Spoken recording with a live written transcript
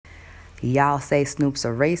Y'all say Snoop's a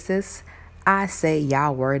racist. I say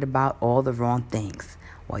y'all worried about all the wrong things.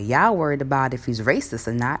 Well, y'all worried about if he's racist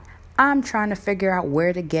or not. I'm trying to figure out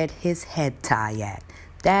where to get his head tie at.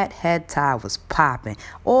 That head tie was popping.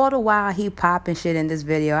 All the while he popping shit in this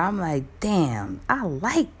video, I'm like, damn, I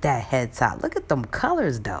like that head tie. Look at them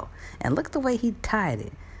colors though. And look at the way he tied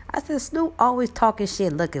it. I said, Snoop always talking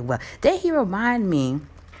shit, looking well. Then he remind me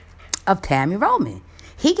of Tammy Roman.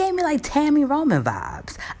 He gave me like Tammy Roman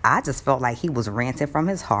vibes. I just felt like he was ranting from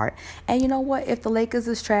his heart. And you know what? If the Lakers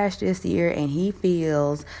is trash this year and he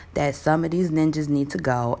feels that some of these ninjas need to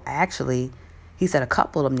go, actually, he said a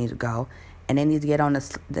couple of them need to go, and they need to get on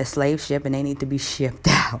the slave ship and they need to be shipped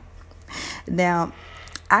out. Now,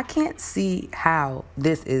 I can't see how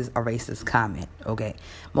this is a racist comment, okay?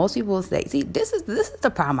 Most people will say, see, this is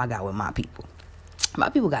the problem I got with my people. My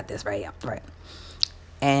people got this, right? Yeah, right.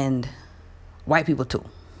 And white people too,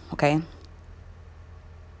 okay?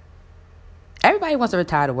 Everybody wants to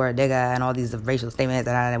retire the word nigga and all these racial statements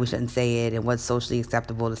that we shouldn't say it and what's socially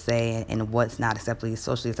acceptable to say and what's not socially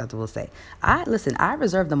acceptable to say. I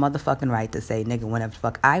reserve the motherfucking right to say nigga whenever the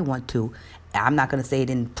fuck I want to. I'm not going to say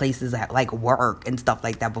it in places like work and stuff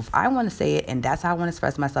like that. But if I want to say it and that's how I want to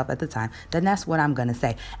express myself at the time, then that's what I'm going to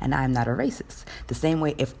say. And I'm not a racist. The same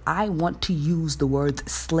way if I want to use the words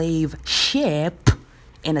slave ship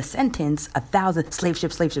in a sentence, 1,000 slave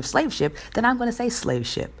ship, then I'm going to say slave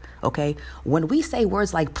ship, okay? When we say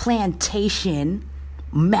words like plantation,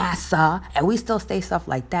 massa, and we still say stuff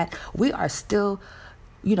like that, we are still,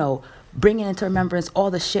 bringing into remembrance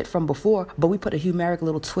all the shit from before, but we put a humoric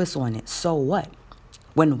little twist on it. So what?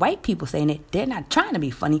 When white people saying it, they're not trying to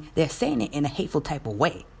be funny. They're saying it in a hateful type of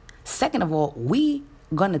way. Second of all, we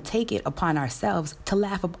going to take it upon ourselves to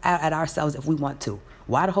laugh at ourselves if we want to.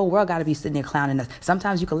 Why the whole world got to be sitting there clowning us?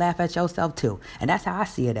 Sometimes you can laugh at yourself too. And that's how I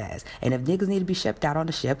see it as. And if niggas need to be shipped out on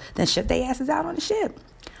the ship, then ship their asses out on the ship.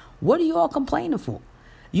 What are you all complaining for?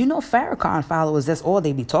 You know Farrakhan followers, that's all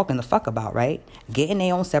they be talking the fuck about, right? Getting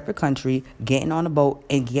their own separate country, getting on a boat,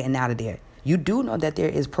 and getting out of there. You do know that there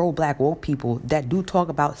is pro-black woke people that do talk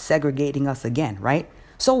about segregating us again, right?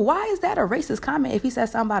 So why is that a racist comment if he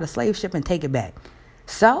says something about a slave ship and take it back?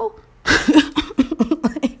 So,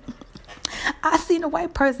 I seen a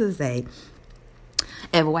white person say,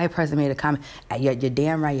 if a white person made a comment, you're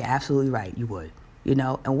damn right, you're absolutely right, you would.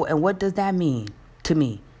 And what does that mean to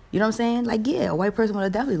me? You know what I'm saying? Like, yeah, a white person would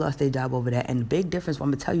have definitely lost their job over that. And the big difference, what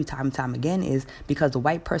I'm going to tell you time and time again, is because the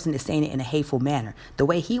white person is saying it in a hateful manner. The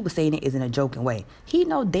way he was saying it is in a joking way. He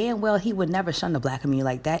know damn well he would never shun the black community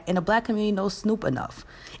like that. And the black community knows Snoop enough.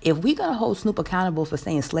 If we going to hold Snoop accountable for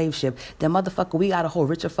saying slave ship, then motherfucker, we got to hold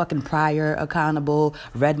Richard fucking Pryor accountable,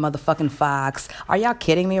 Red motherfucking Fox. Are y'all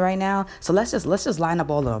kidding me right now? So let's just line up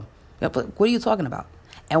all of them. What are you talking about?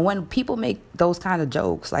 And when people make those kind of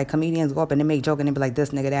jokes, like comedians go up and they make jokes and they be like,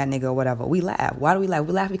 this nigga, that nigga, or whatever, we laugh. Why do we laugh?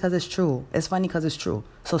 We laugh because it's true. It's funny because it's true.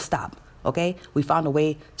 So stop, okay? We found a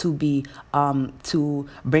way to to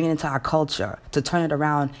bring it into our culture, to turn it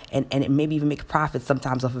around and maybe even make profits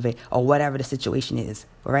sometimes off of it, or whatever the situation is,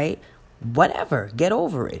 right? Whatever, get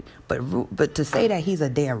over it. But to say that he's a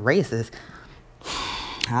damn racist,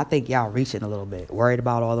 I think y'all reaching a little bit. Worried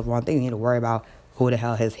about all the wrong things. You need to worry about who the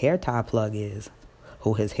hell his hair tie plug is.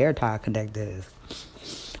 Who his hair tie connector is.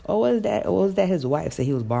 Or was that his wife said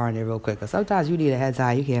he was borrowing it real quick? Because sometimes you need a head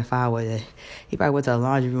tie, you can't find what it. He probably went to the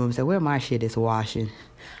laundry room and said, where my shit is washing?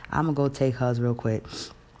 I'm going to go take hers real quick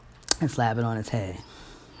and slap it on his head.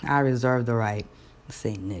 I reserve the right to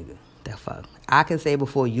say nigga. The fuck. I can say it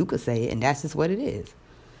before you could say it, and that's just what it is.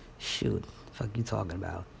 Shoot. The fuck you talking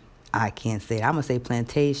about? I can't say it. I'm going to say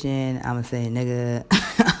plantation. I'm going to say nigga.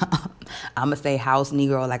 I'm going to say house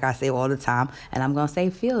Negro like I say all the time. And I'm going to say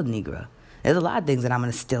field Negro. There's a lot of things that I'm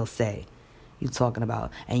going to still say. You talking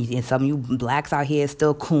about. And some of you blacks out here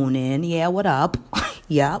still cooning. Yeah, what up?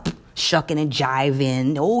 Yup. Shucking and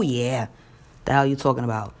jiving. Oh, yeah. The hell you talking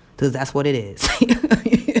about? Because that's what it is.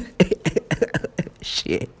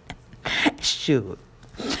 Shit. Shoot.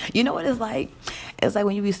 You know what it's like? It's like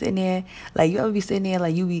when you be sitting there, like you ever be sitting there,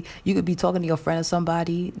 like you could be talking to your friend or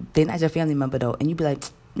somebody, they're not your family member though, and you be like,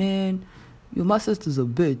 man, my sister's a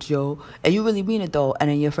bitch, yo, and you really mean it though,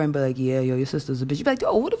 and then your friend be like, yeah, yo, your sister's a bitch. You be like,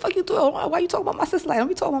 yo, what the fuck you doing? Why you talking about my sister like that? Don't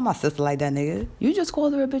be talking about my sister like that, nigga. You just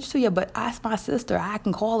called her a bitch too, yeah, but that's my sister. I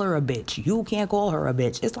can call her a bitch. You can't call her a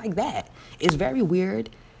bitch. It's like that. It's very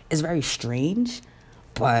weird. It's very strange.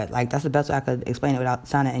 But, like, that's the best way I could explain it without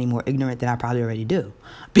sounding any more ignorant than I probably already do.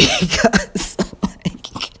 Because,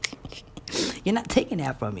 you're not taking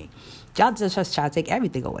that from me. Y'all just try to take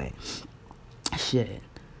everything away. Shit.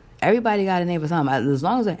 Everybody got a name for something. As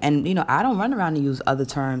long as, I don't run around and use other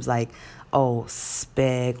terms like, oh,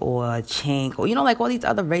 spick or chink, or, like all these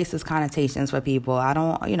other racist connotations for people. I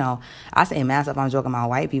don't, I say massive, I'm joking about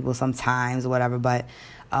white people sometimes or whatever, but,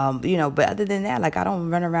 but other than that, like, I don't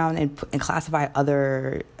run around and classify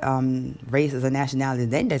other races or nationalities.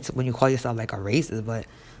 Then that's when you call yourself like a racist, but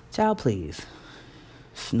child, please.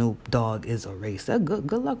 Snoop Dogg is a racist.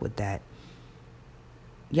 Good luck with that.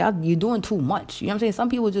 Y'all, you're doing too much. You know what I'm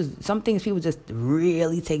saying? Some things people just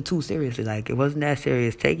really take too seriously. Like, it wasn't that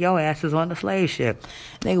serious. Take your asses on the slave ship.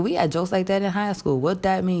 Nigga, we had jokes like that in high school. What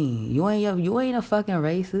that mean? You ain't a fucking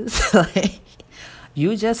racist. Like,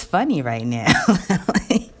 you just funny right now.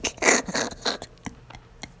 Like,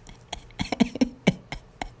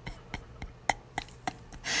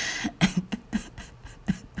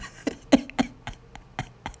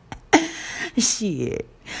 shit.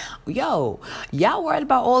 Yo, y'all worried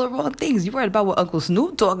about all the wrong things. You worried about what Uncle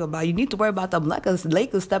Snoop talking about. You need to worry about them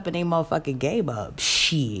Lakers stepping their motherfucking game up.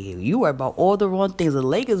 Shit, you worried about all the wrong things. The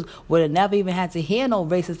Lakers would have never even had to hear no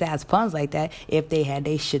racist ass puns like that if they had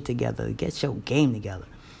their shit together. Get your game together.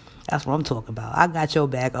 That's what I'm talking about. I got your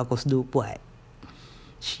back, Uncle Snoop. What?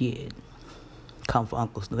 Shit. Come for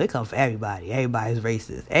Uncle Snoop. They come for everybody. Everybody's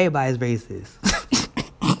racist. Everybody's racist.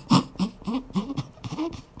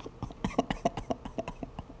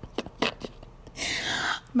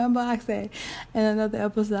 Remember I said in another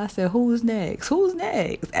episode, I said, who's next? Who's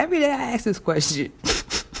next? Every day I ask this question.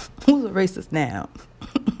 Who's a racist now?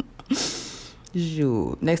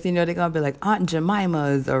 Shoot. Next thing you know, they're going to be like, Aunt Jemima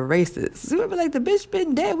is a racist. We'll be like, the bitch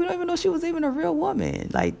been dead. We don't even know she was even a real woman.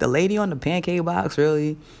 Like, the lady on the pancake box,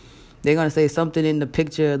 really? They're going to say something in the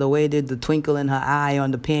picture, the way that the twinkle in her eye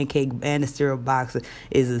on the pancake and the cereal box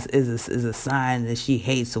is a sign that she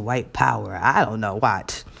hates white power. I don't know.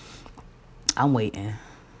 Watch. I'm waiting.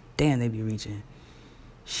 Damn, they be reaching.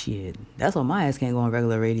 Shit. That's why my ass can't go on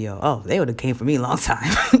regular radio. Oh, they would have came for me a long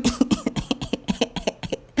time.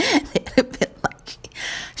 They'd have been like,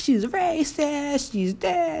 she's racist, she's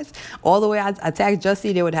this. All the way I tagged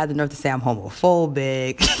Jussie, they would have the nerve to say I'm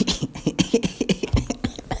homophobic.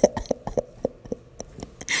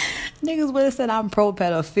 Niggas would have said I'm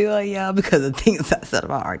pro-pedophilia because of things I said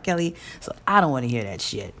about R. Kelly. So I don't want to hear that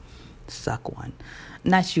shit. Suck one.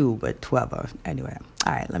 Not you, but whoever. Anyway.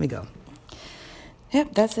 All right, let me go.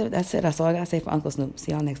 Yep, that's it. That's all I got to say for Uncle Snoop.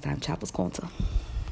 See y'all next time. Choppers Quanta.